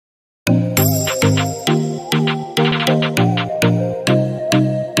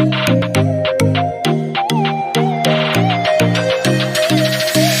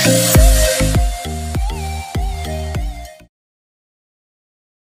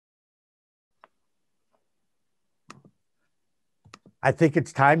I think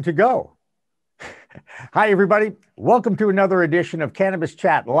it's time to go. Hi, everybody. Welcome to another edition of Cannabis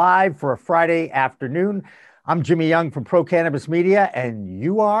Chat live for a Friday afternoon. I'm Jimmy Young from Pro Cannabis Media, and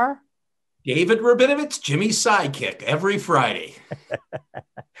you are? David Rabinovitz, Jimmy's sidekick, every Friday.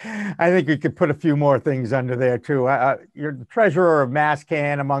 I think we could put a few more things under there, too. You're the treasurer of Mass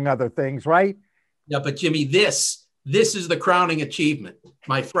Can, among other things, right? Yeah, but Jimmy, this is the crowning achievement.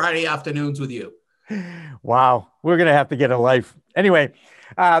 My Friday afternoons with you. Wow, we're going to have to get a life. Anyway,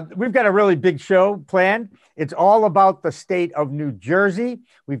 we've got a really big show planned. It's all about the state of New Jersey.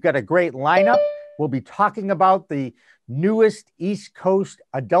 We've got a great lineup. We'll be talking about the newest East Coast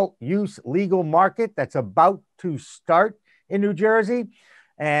adult use legal market that's about to start in New Jersey.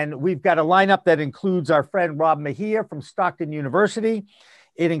 And we've got a lineup that includes our friend Rob Mejia from Stockton University.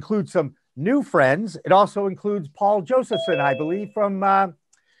 It includes some new friends. It also includes Paul Josephson, I believe, from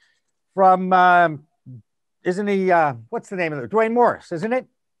isn't he, what's the name of it? Dwayne Morris, isn't it?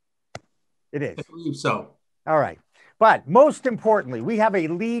 It is. I believe so. All right. But most importantly, we have a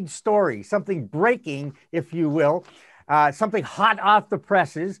lead story, something breaking, if you will, something hot off the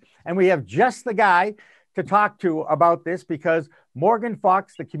presses. And we have just the guy to talk to about this because Morgan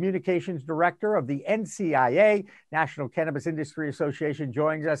Fox, the communications director of the NCIA, National Cannabis Industry Association,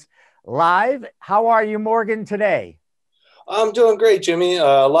 joins us live. How are you, Morgan, today? I'm doing great, Jimmy.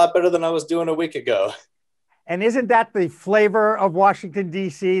 A lot better than I was doing a week ago. And isn't that the flavor of Washington,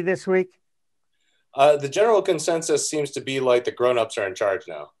 D.C. this week? The general consensus seems to be like the grown-ups are in charge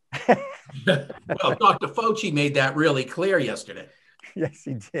now. Well, Dr. Fauci made that really clear yesterday. Yes,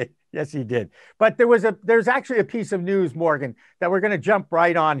 he did. Yes, he did. But there's actually a piece of news, Morgan, that we're going to jump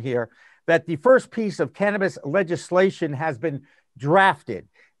right on here, that the first piece of cannabis legislation has been drafted.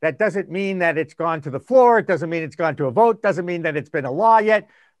 That doesn't mean that it's gone to the floor. It doesn't mean it's gone to a vote. Doesn't mean that it's been a law yet,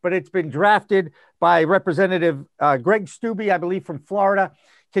 but it's been drafted by Representative Greg Steube, I believe, from Florida.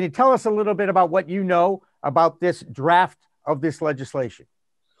 Can you tell us a little bit about what you know about this draft of this legislation?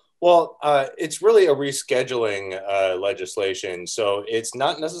 Well, it's really a rescheduling legislation. So it's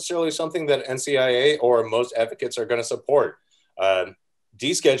not necessarily something that NCIA or most advocates are going to support.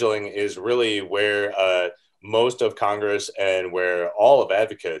 Descheduling is really where most of Congress and where all of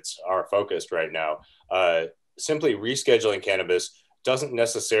advocates are focused right now. Simply rescheduling cannabis doesn't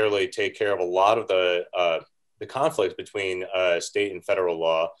necessarily take care of a lot of the conflict between state and federal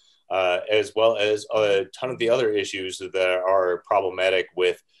law, as well as a ton of the other issues that are problematic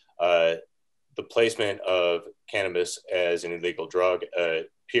with the placement of cannabis as an illegal drug,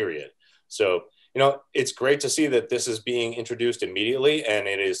 period. So, it's great to see that this is being introduced immediately, and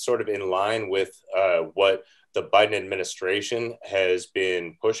it is sort of in line with what the Biden administration has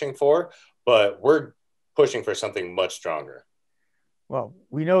been pushing for, but we're pushing for something much stronger. Well,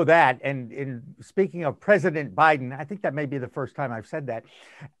 we know that. And in speaking of President Biden, I think that may be the first time I've said that.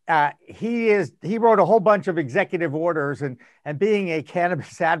 He wrote a whole bunch of executive orders, and being a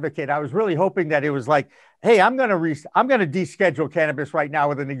cannabis advocate, I was really hoping that it was like, hey, I'm going to deschedule cannabis right now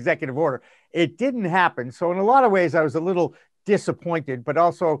with an executive order. It didn't happen. So in a lot of ways, I was a little disappointed, but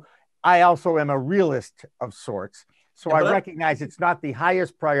I also am a realist of sorts. So I recognize it's not the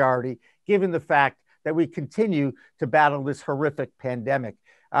highest priority, given the fact that we continue to battle this horrific pandemic.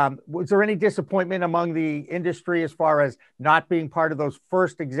 Was there any disappointment among the industry as far as not being part of those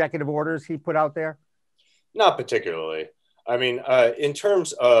first executive orders he put out there? Not particularly. I mean, in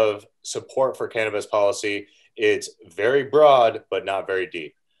terms of support for cannabis policy, it's very broad, but not very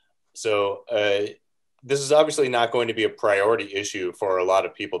deep. So this is obviously not going to be a priority issue for a lot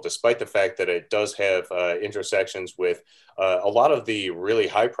of people, despite the fact that it does have intersections with a lot of the really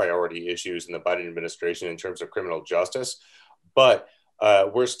high priority issues in the Biden administration in terms of criminal justice. But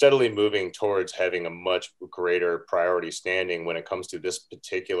we're steadily moving towards having a much greater priority standing when it comes to this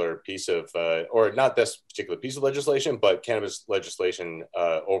particular piece of, or not this particular piece of legislation, but cannabis legislation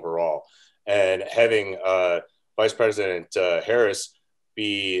overall. And having Vice President Harris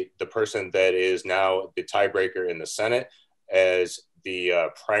be the person that is now the tiebreaker in the Senate as the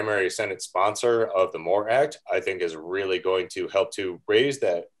primary Senate sponsor of the MORE Act, I think is really going to help to raise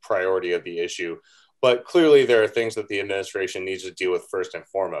that priority of the issue. But clearly there are things that the administration needs to deal with first and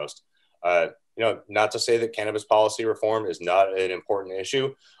foremost. Not to say that cannabis policy reform is not an important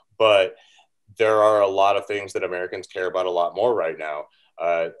issue, but there are a lot of things that Americans care about a lot more right now.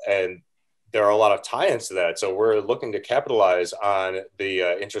 And there are a lot of tie-ins to that. So we're looking to capitalize on the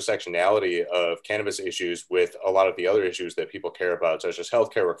intersectionality of cannabis issues with a lot of the other issues that people care about, such as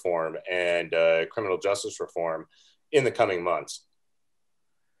healthcare reform and criminal justice reform in the coming months.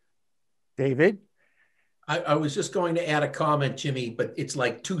 David? I was just going to add a comment, Jimmy, but it's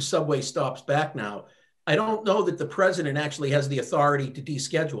like 2 subway stops back now. I don't know that the president actually has the authority to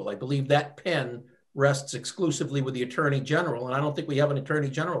deschedule. I believe that pen rests exclusively with the attorney general, and I don't think we have an attorney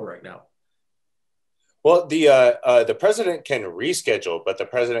general right now. Well, the president can reschedule, but the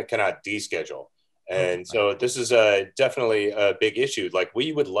president cannot deschedule. And so this is definitely a big issue. Like,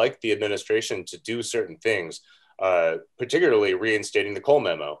 we would like the administration to do certain things, particularly reinstating the Cole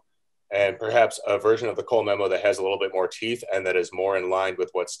memo, and perhaps a version of the Cole memo that has a little bit more teeth and that is more in line with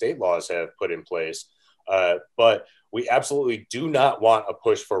what state laws have put in place. But we absolutely do not want a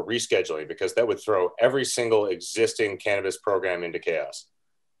push for rescheduling, because that would throw every single existing cannabis program into chaos.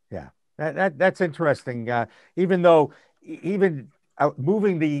 Yeah, that's interesting. Even though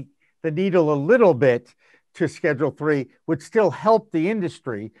moving the needle a little bit to Schedule 3 would still help the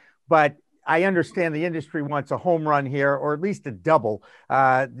industry, but I understand the industry wants a home run here, or at least a double,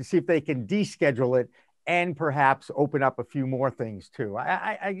 to see if they can deschedule it and perhaps open up a few more things too.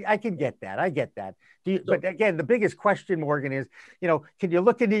 I can get that. I get that. But again, the biggest question, Morgan, is, can you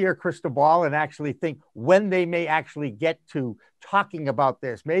look into your crystal ball and actually think when they may actually get to talking about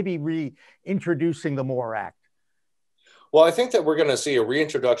this, maybe reintroducing the MORE Act? Well, I think that we're going to see a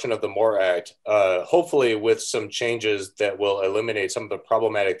reintroduction of the MORE Act, hopefully with some changes that will eliminate some of the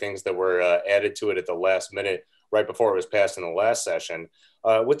problematic things that were added to it at the last minute, right before it was passed in the last session,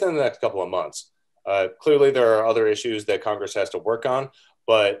 within the next couple of months. Clearly, there are other issues that Congress has to work on,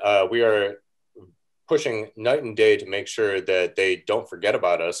 but we are pushing night and day to make sure that they don't forget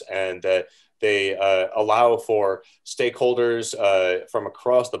about us, and that they allow for stakeholders from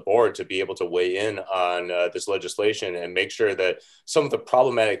across the board to be able to weigh in on this legislation, and make sure that some of the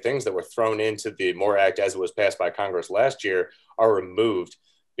problematic things that were thrown into the MORE Act as it was passed by Congress last year are removed,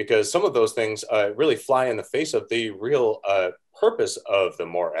 because some of those things really fly in the face of the real purpose of the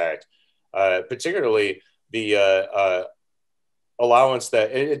MORE Act. Particularly the allowance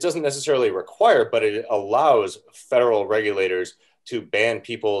that it doesn't necessarily require, but it allows federal regulators to ban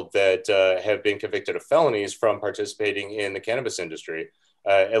people that have been convicted of felonies from participating in the cannabis industry,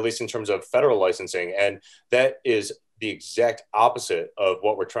 at least in terms of federal licensing. And that is the exact opposite of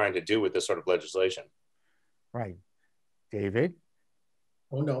what we're trying to do with this sort of legislation. Right. David?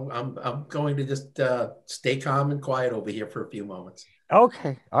 Oh, no, I'm going to just stay calm and quiet over here for a few moments.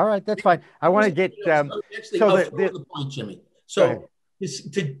 Okay. All right. That's fine. I want to get actually, I'll throw the point, Jimmy. So to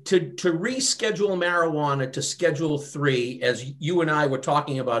reschedule marijuana to Schedule 3, as you and I were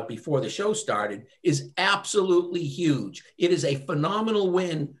talking about before the show started, is absolutely huge. It is a phenomenal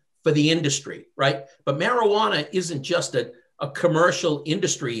win for the industry, right? But marijuana isn't just a commercial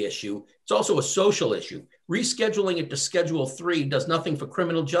industry issue. It's also a social issue. Rescheduling it to Schedule 3 does nothing for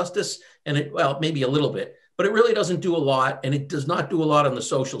criminal justice, and maybe a little bit, but it really doesn't do a lot, and it does not do a lot on the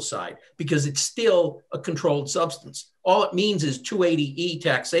social side, because it's still a controlled substance. All it means is 280E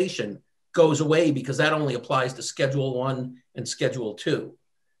taxation goes away, because that only applies to Schedule 1 and Schedule 2.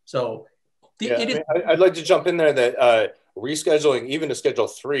 So I'd like to jump in there that rescheduling even to Schedule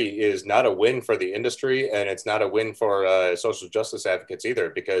 3 is not a win for the industry, and it's not a win for social justice advocates either,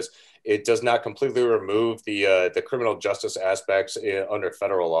 because it does not completely remove the criminal justice aspects under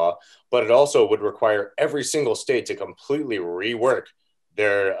federal law, but it also would require every single state to completely rework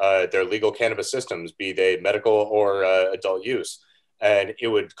their legal cannabis systems, be they medical or adult use, and it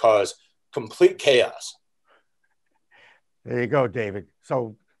would cause complete chaos. There you go, David.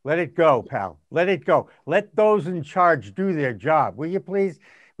 So let it go, pal. Let it go. Let those in charge do their job. Will you please?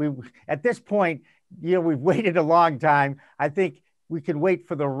 At this point, we've waited a long time. I think we can wait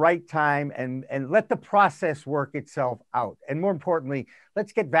for the right time and let the process work itself out. And more importantly,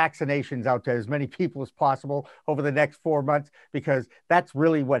 let's get vaccinations out to as many people as possible over the next 4 months, because that's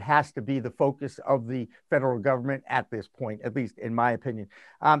really what has to be the focus of the federal government at this point, at least in my opinion.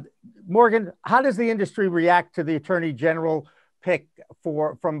 Morgan, how does the industry react to the Attorney General pick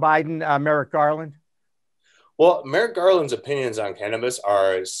from Biden, Merrick Garland? Well, Merrick Garland's opinions on cannabis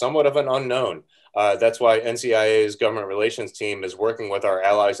are somewhat of an unknown. That's why NCIA's government relations team is working with our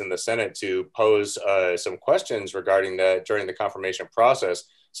allies in the Senate to pose some questions regarding that during the confirmation process,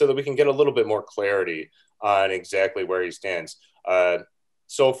 so that we can get a little bit more clarity on exactly where he stands.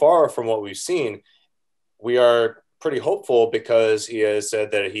 So far, from what we've seen, we are pretty hopeful, because he has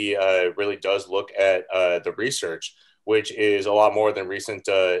said that he really does look at the research, which is a lot more than recent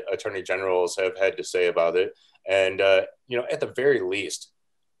attorney generals have had to say about it. And, at the very least,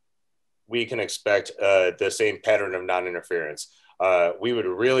 we can expect the same pattern of non-interference. We would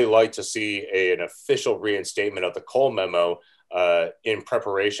really like to see an official reinstatement of the Cole memo in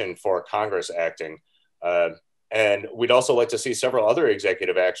preparation for Congress acting. And we'd also like to see several other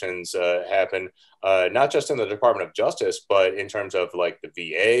executive actions happen, not just in the Department of Justice, but in terms of like the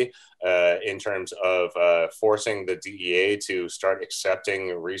VA, in terms of forcing the DEA to start accepting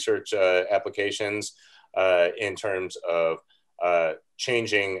research applications, in terms of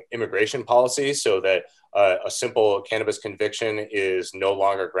changing immigration policy so that a simple cannabis conviction is no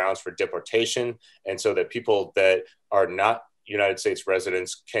longer grounds for deportation, and so that people that are not United States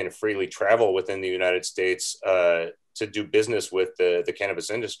residents can freely travel within the United States to do business with the cannabis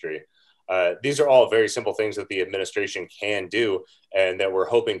industry. These are all very simple things that the administration can do and that we're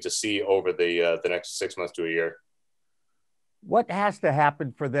hoping to see over the next 6 months to a year. What has to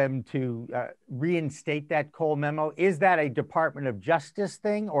happen for them to reinstate that Cole memo? Is that a Department of Justice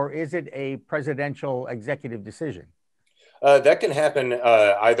thing, or is it a presidential executive decision? That can happen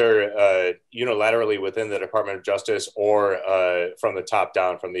either unilaterally within the Department of Justice or from the top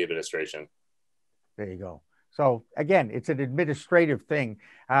down from the administration. There you go. So again, it's an administrative thing,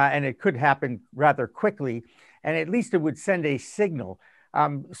 and it could happen rather quickly, and at least it would send a signal.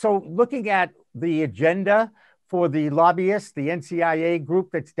 So looking at the agenda for the lobbyists, the NCIA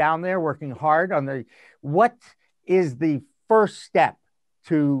group that's down there working hard on what is the first step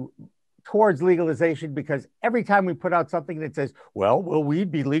towards legalization? Because every time we put out something that says, well, will weed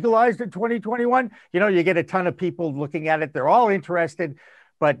be legalized in 2021? You get a ton of people looking at it. They're all interested,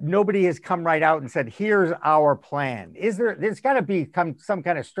 but nobody has come right out and said, here's our plan. There's got to be some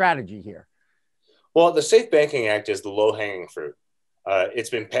kind of strategy here. Well, the Safe Banking Act is the low-hanging fruit. It's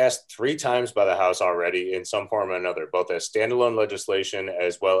been passed 3 times by the House already in some form or another, both as standalone legislation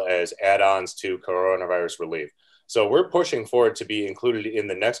as well as add-ons to coronavirus relief. So we're pushing for it to be included in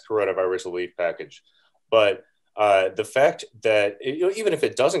the next coronavirus relief package. But the fact that even if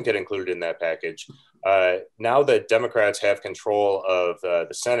it doesn't get included in that package, now that Democrats have control of the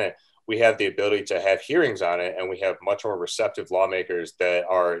Senate, we have the ability to have hearings on it, and we have much more receptive lawmakers that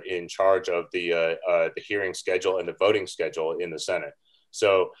are in charge of the hearing schedule and the voting schedule in the Senate.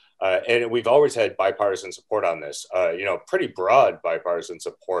 So, and we've always had bipartisan support on this, pretty broad bipartisan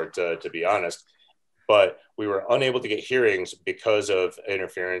support, to be honest. But we were unable to get hearings because of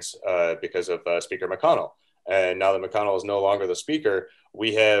interference, because of Speaker McConnell. And now that McConnell is no longer the speaker,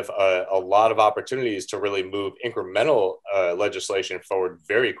 we have a lot of opportunities to really move incremental legislation forward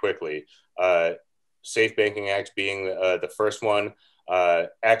very quickly. Safe Banking Act being the first one,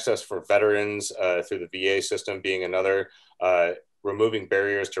 access for veterans through the VA system being another, removing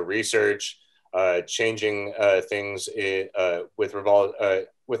barriers to research, changing things with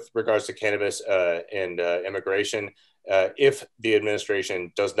regards to cannabis and immigration. If the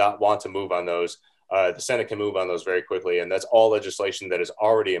administration does not want to move on those, the Senate can move on those very quickly, and that's all legislation that is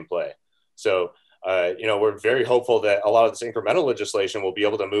already in play. So, we're very hopeful that a lot of this incremental legislation will be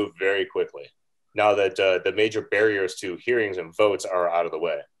able to move very quickly now that the major barriers to hearings and votes are out of the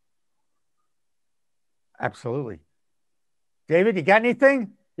way. Absolutely. David, you got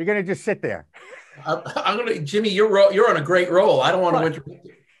anything? You're going to just sit there. Jimmy, you're on a great roll. I don't want to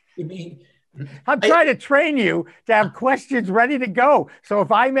interrupt. I'm trying to train you to have questions ready to go. So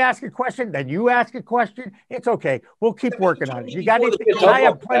if I ask a question, then you ask a question. It's okay. We'll keep working on it. You got anything? I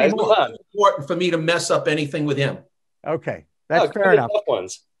have plenty more. It's important for me to mess up anything with him. Okay, that's fair enough. Tough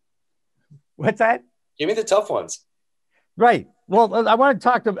ones. What's that? Give me the tough ones. Right. Well, I want to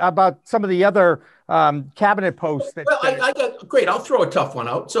talk about some of the other cabinet posts. I got great. I'll throw a tough one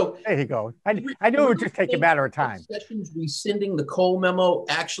out. So there you go. I knew it would just take a matter of time. Sessions rescinding the Cole memo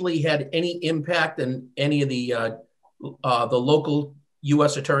actually had any impact on any of the local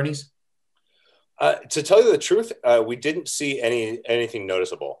U.S. attorneys? To tell you the truth, we didn't see anything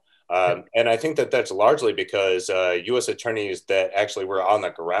noticeable. And I think that's largely because U.S. attorneys that actually were on the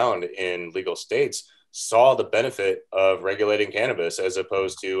ground in legal states saw the benefit of regulating cannabis as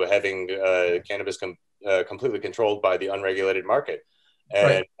opposed to having cannabis completely controlled by the unregulated market.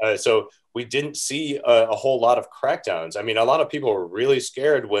 And so we didn't see a whole lot of crackdowns. I mean, a lot of people were really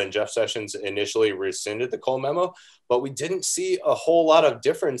scared when Jeff Sessions initially rescinded the Cole memo, but we didn't see a whole lot of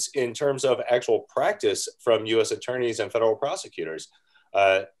difference in terms of actual practice from U.S. attorneys and federal prosecutors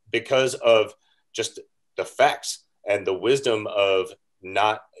because of just the facts and the wisdom of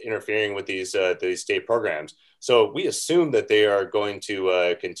not interfering with these state programs. So we assume that they are going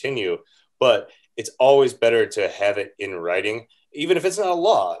to continue, but it's always better to have it in writing, even if it's not a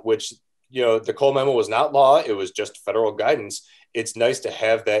law, which, the Cole memo was not law. It was just federal guidance. It's nice to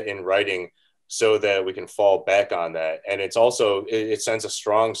have that in writing so that we can fall back on that. And it's also, it sends a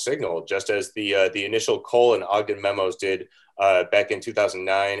strong signal, just as the initial Cole and Ogden memos did back in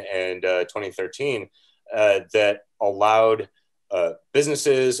 2009 and 2013, that allowed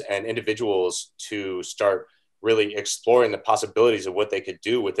businesses and individuals to start really exploring the possibilities of what they could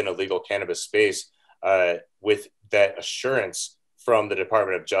do within a legal cannabis space with that assurance from the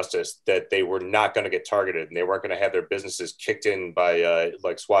Department of Justice that they were not going to get targeted and they weren't going to have their businesses kicked in by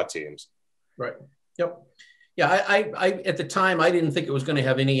like SWAT teams. Right. Yep. Yeah. I at the time, I didn't think it was going to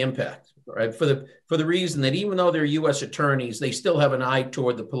have any impact, right? For the reason that even though they're U.S. attorneys, they still have an eye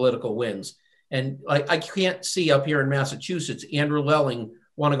toward the political winds. And I can't see up here in Massachusetts, Andrew Lelling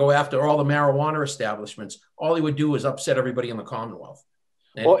want to go after all the marijuana establishments. All he would do is upset everybody in the Commonwealth.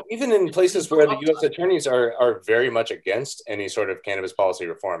 And well, even in places where the U.S. attorneys are very much against any sort of cannabis policy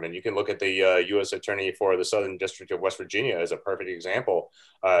reform, and you can look at the U.S. attorney for the Southern District of West Virginia as a perfect example.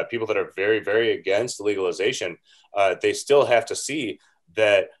 People that are very, very against legalization, they still have to see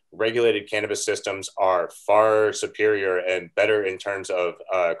that regulated cannabis systems are far superior and better in terms of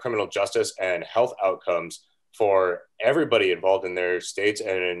criminal justice and health outcomes for everybody involved in their states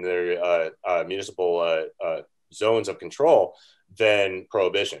and in their municipal zones of control than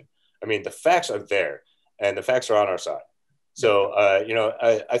prohibition. I mean, the facts are there and the facts are on our side. So,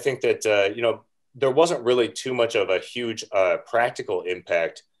 I think that, there wasn't really too much of a huge practical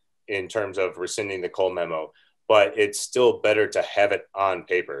impact in terms of rescinding the Cole memo, but it's still better to have it on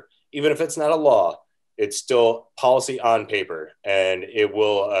paper. Even if it's not a law, it's still policy on paper, and it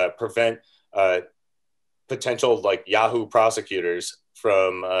will prevent potential like Yahoo prosecutors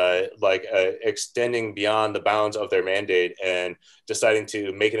from extending beyond the bounds of their mandate and deciding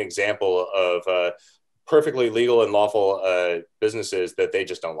to make an example of perfectly legal and lawful businesses that they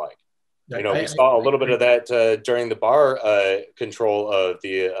just don't like. We saw a little bit of that during the bar control of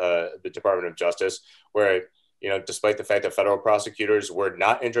the Department of Justice, where, despite the fact that federal prosecutors were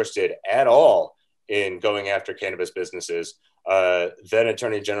not interested at all in going after cannabis businesses, then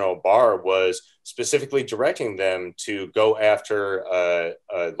Attorney General Barr was specifically directing them to go after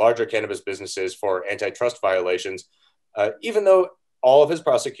larger cannabis businesses for antitrust violations, even though all of his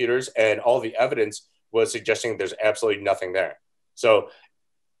prosecutors and all the evidence was suggesting there's absolutely nothing there. So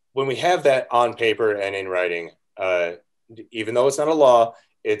when we have that on paper and in writing, even though it's not a law,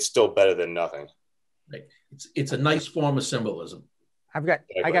 it's still better than nothing. Right. It's a nice form of symbolism. I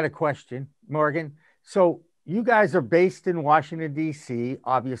got a question, Morgan. So you guys are based in Washington, D.C.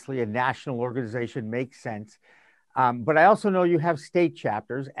 Obviously, a national organization makes sense. But I also know you have state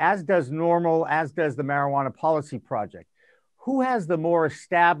chapters, as does the Marijuana Policy Project. Who has the more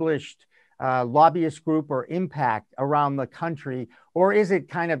established lobbyist group or impact around the country? Or is it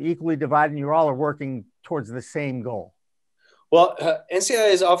kind of equally divided and you all are working towards the same goal? Well,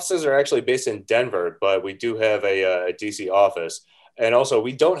 NCIA's offices are actually based in Denver, but we do have a DC office. And also,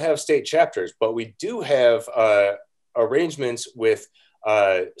 we don't have state chapters, but we do have arrangements with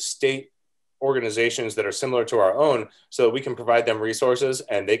state organizations that are similar to our own, so that we can provide them resources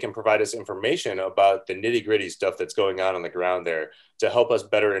and they can provide us information about the nitty-gritty stuff that's going on the ground there to help us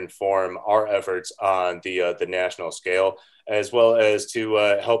better inform our efforts on the national scale, as well as to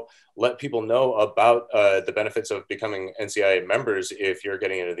help let people know about the benefits of becoming NCIA members if you're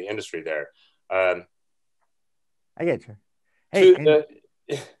getting into the industry there. I get you. Hey, go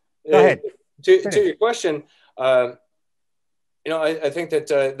ahead. To your question, I think that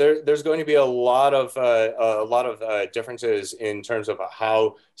there's going to be a lot of differences in terms of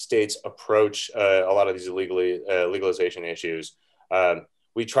how states approach a lot of these legalization issues.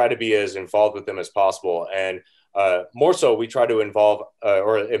 We try to be as involved with them as possible, and more so, we try to involve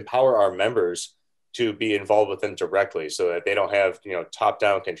or empower our members to be involved with them directly, so that they don't have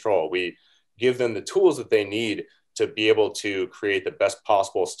top-down control. We give them the tools that they need to be able to create the best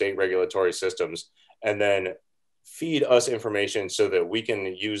possible state regulatory systems, and then feed us information so that we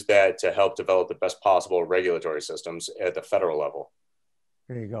can use that to help develop the best possible regulatory systems at the federal level.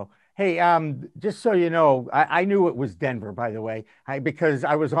 There you go. Hey, just so you know, I knew it was Denver, by the way, because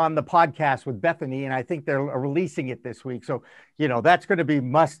I was on the podcast with Bethany, and I think they're releasing it this week. So, that's going to be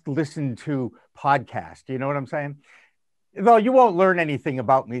must listen to podcast. You know what I'm saying? Though you won't learn anything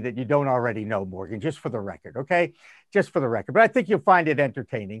about me that you don't already know, Morgan, just for the record, okay? Just for the record. But I think you'll find it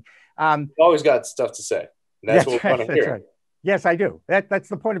entertaining. You always got stuff to say. That's what we want to hear. Right. Yes, I do. That's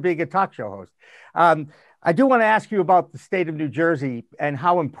the point of being a talk show host. I do want to ask you about the state of New Jersey and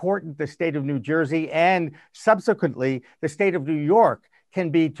how important the state of New Jersey and subsequently the state of New York can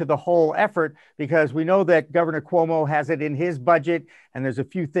be to the whole effort, because we know that Governor Cuomo has it in his budget and there's a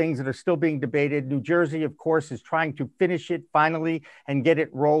few things that are still being debated. New Jersey, of course, is trying to finish it finally and get it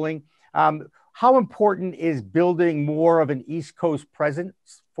rolling. How important is building more of an East Coast presence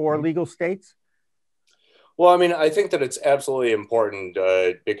for legal states? Well, I mean, I think that it's absolutely important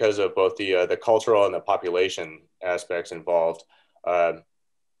because of both the cultural and the population aspects involved.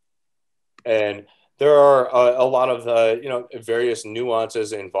 And there are a lot of various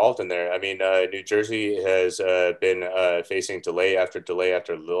nuances involved in there. I mean, New Jersey has been facing delay after delay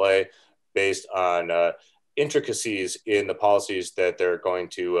after delay based on intricacies in the policies that they're going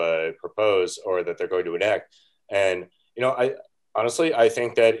to propose or that they're going to enact. And I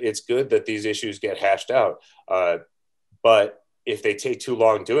think that it's good that these issues get hashed out. But if they take too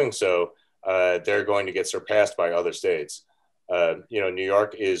long doing so, they're going to get surpassed by other states. New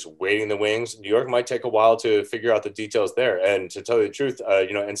York is waiting in the wings. New York might take a while to figure out the details there. And to tell you the truth,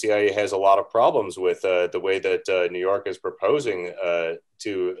 NCIA has a lot of problems with the way that New York is proposing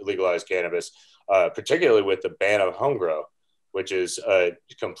to legalize cannabis, particularly with the ban of home grow, which is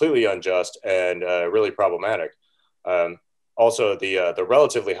completely unjust and really problematic. Also, the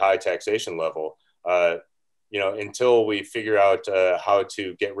relatively high taxation level. Until we figure out how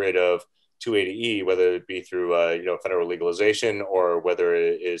to get rid of 280E, whether it be through federal legalization or whether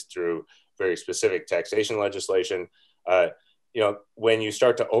it is through very specific taxation legislation, when you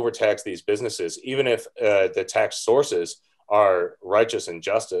start to overtax these businesses, even if the tax sources are righteous and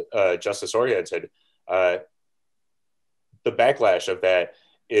justice oriented, the backlash of that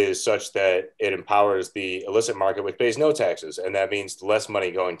is such that it empowers the illicit market, which pays no taxes, and that means less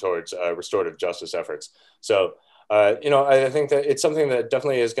money going towards restorative justice efforts. So. I think that it's something that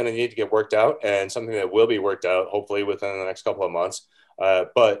definitely is going to need to get worked out, and something that will be worked out hopefully within the next couple of months.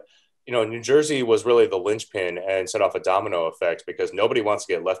 But New Jersey was really the linchpin and set off a domino effect because nobody wants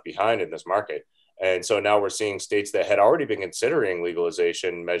to get left behind in this market. And so now we're seeing states that had already been considering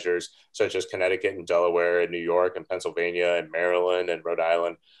legalization measures, such as Connecticut and Delaware and New York and Pennsylvania and Maryland and Rhode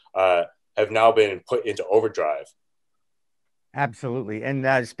Island, have now been put into overdrive. Absolutely.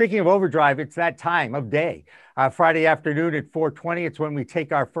 And speaking of overdrive, it's that time of day. Friday afternoon at 4:20, it's when we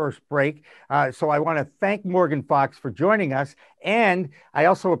take our first break. So I want to thank Morgan Fox for joining us. And I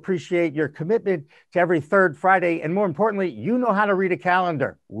also appreciate your commitment to every third Friday. And more importantly, you know how to read a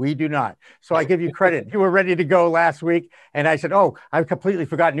calendar. We do not. So I give you credit. You were ready to go last week. And I said, oh, I completely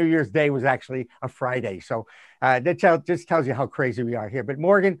forgot New Year's Day was actually a Friday. So that just tells you how crazy we are here. But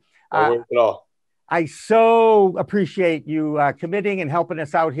Morgan, I so appreciate you committing and helping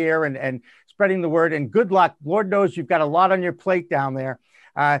us out here and spreading the word, and good luck. Lord knows you've got a lot on your plate down there.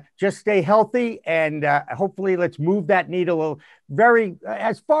 Just stay healthy, and hopefully let's move that needle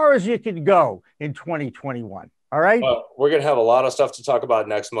as far as you can go in 2021. All right. We're going to have a lot of stuff to talk about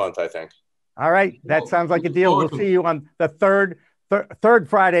next month, I think. All right. That sounds like a deal. We'll see you on the third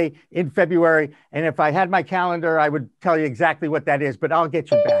Friday in February. And if I had my calendar, I would tell you exactly what that is, but I'll get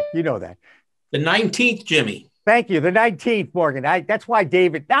you back. You know that. The 19th, Jimmy. Thank you. The 19th, Morgan. That's why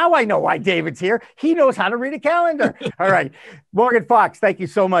now I know why David's here. He knows how to read a calendar. All right. Morgan Fox, thank you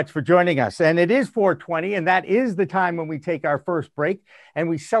so much for joining us. And it is 4:20, and that is the time when we take our first break, and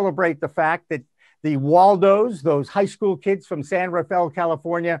we celebrate the fact that the Waldos, those high school kids from San Rafael,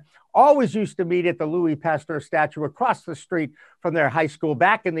 California, always used to meet at the Louis Pasteur statue across the street from their high school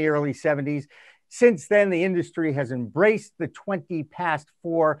back in the early 70s. Since then, the industry has embraced the 20 past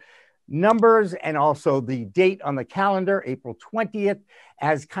 4 numbers and also the date on the calendar, April 20th,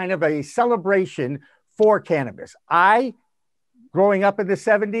 as kind of a celebration for cannabis. Growing up in the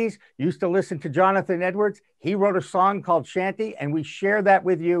 70s, used to listen to Jonathan Edwards. He wrote a song called Shanty, and we share that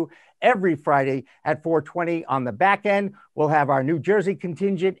with you every Friday at 4:20. On the back end, we'll have our New Jersey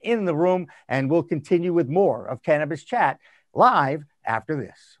contingent in the room, and we'll continue with more of Cannabis Chat live after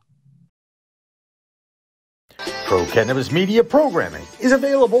this. Pro Cannabis Media programming is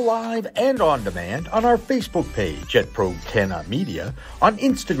available live and on demand on our Facebook page at Pro Canna Media, on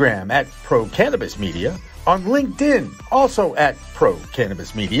Instagram at Pro Cannabis Media, on LinkedIn also at Pro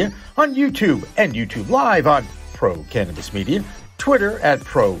Cannabis Media, on YouTube and YouTube Live on Pro Cannabis Media, Twitter at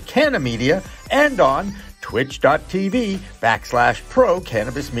Pro Canna Media, and on twitch.tv/Pro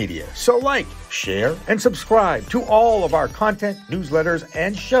Cannabis Media. So like, share, and subscribe to all of our content, newsletters,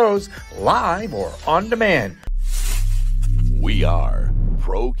 and shows live or on demand. We are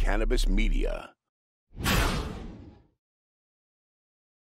Pro Cannabis Media.